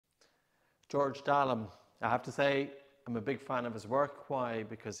George Dallam, I have to say, I'm a big fan of his work. Why?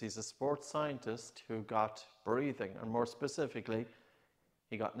 Because he's a sports scientist who got breathing, and more specifically,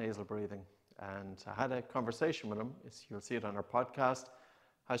 he got nasal breathing. And I had a conversation with him. You'll see it on our podcast.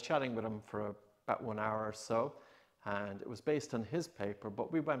 I was chatting with him for about 1 hour or so, and it was based on his paper,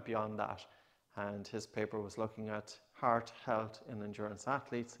 but we went beyond that. And his paper was looking at heart health in endurance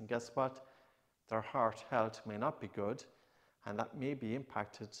athletes, and guess what? Their heart health may not be good, and that may be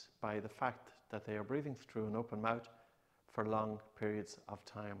impacted by the fact that they are breathing through an open mouth for long periods of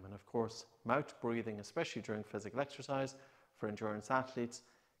time. And of course, mouth breathing, especially during physical exercise for endurance athletes,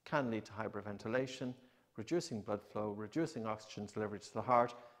 can lead to hyperventilation, reducing blood flow, reducing oxygen delivery to the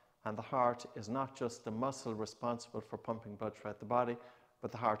heart. And the heart is not just the muscle responsible for pumping blood throughout the body,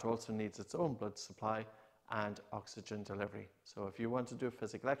 but the heart also needs its own blood supply and oxygen delivery. So if you want to do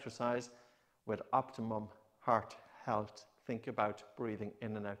physical exercise with optimum heart health, think about breathing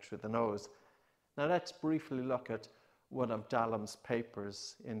in and out through the nose. Now let's briefly look at one of Dallam's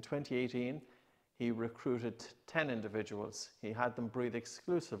papers. In 2018, he recruited 10 individuals. He had them breathe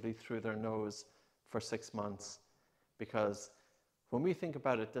exclusively through their nose for 6 months. Because when we think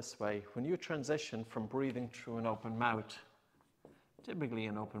about it this way, when you transition from breathing through an open mouth, typically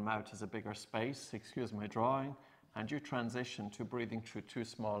an open mouth is a bigger space, excuse my drawing, and you transition to breathing through 2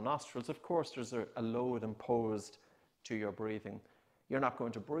 small nostrils, of course there's a load imposed to your breathing. You're not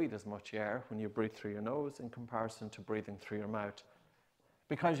going to breathe as much air when you breathe through your nose in comparison to breathing through your mouth.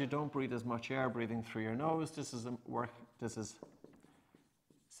 Because you don't breathe as much air breathing through your nose, say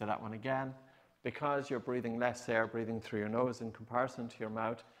that one again. Because you're breathing less air breathing through your nose in comparison to your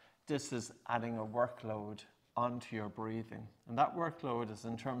mouth, this is adding a workload onto your breathing. And that workload is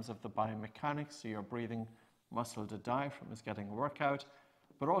in terms of the biomechanics, so your breathing muscle, the diaphragm, is getting a workout,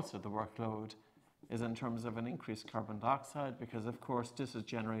 but also the workload is in terms of an increased carbon dioxide, because of course this is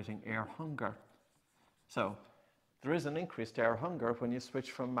generating air hunger. So there is an increased air hunger when you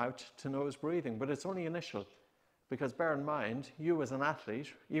switch from mouth to nose breathing, but it's only initial. Because bear in mind, you as an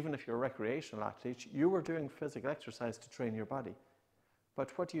athlete, even if you're a recreational athlete, you were doing physical exercise to train your body.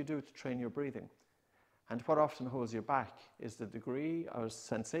 But what do you do to train your breathing? And what often holds you back is the degree of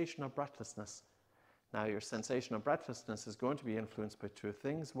sensation of breathlessness. Now, your sensation of breathlessness is going to be influenced by 2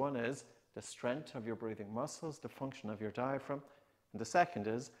 things. One is the strength of your breathing muscles, the function of your diaphragm. And the second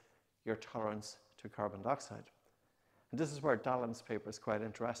is your tolerance to carbon dioxide. And this is where Dallam's paper is quite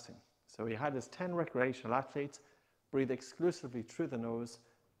interesting. So he had his 10 recreational athletes breathe exclusively through the nose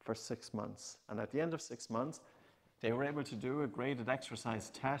for 6 months. And at the end of 6 months, they were able to do a graded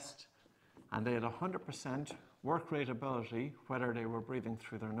exercise test, and they had 100% work rate ability, whether they were breathing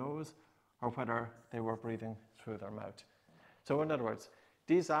through their nose or whether they were breathing through their mouth. So in other words,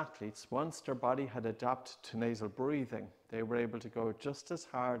 these athletes, once their body had adapted to nasal breathing, they were able to go just as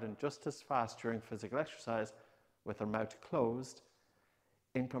hard and just as fast during physical exercise with their mouth closed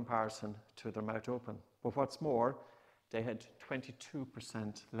in comparison to their mouth open. But what's more, they had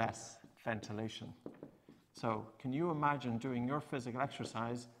 22% less ventilation. So can you imagine doing your physical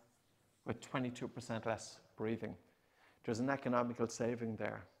exercise with 22% less breathing? There's an economical saving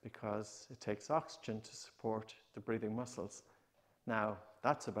there because it takes oxygen to support the breathing muscles. Now,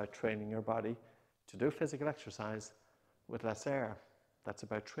 that's about training your body to do physical exercise with less air. That's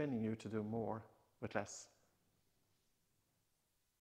about training you to do more with less.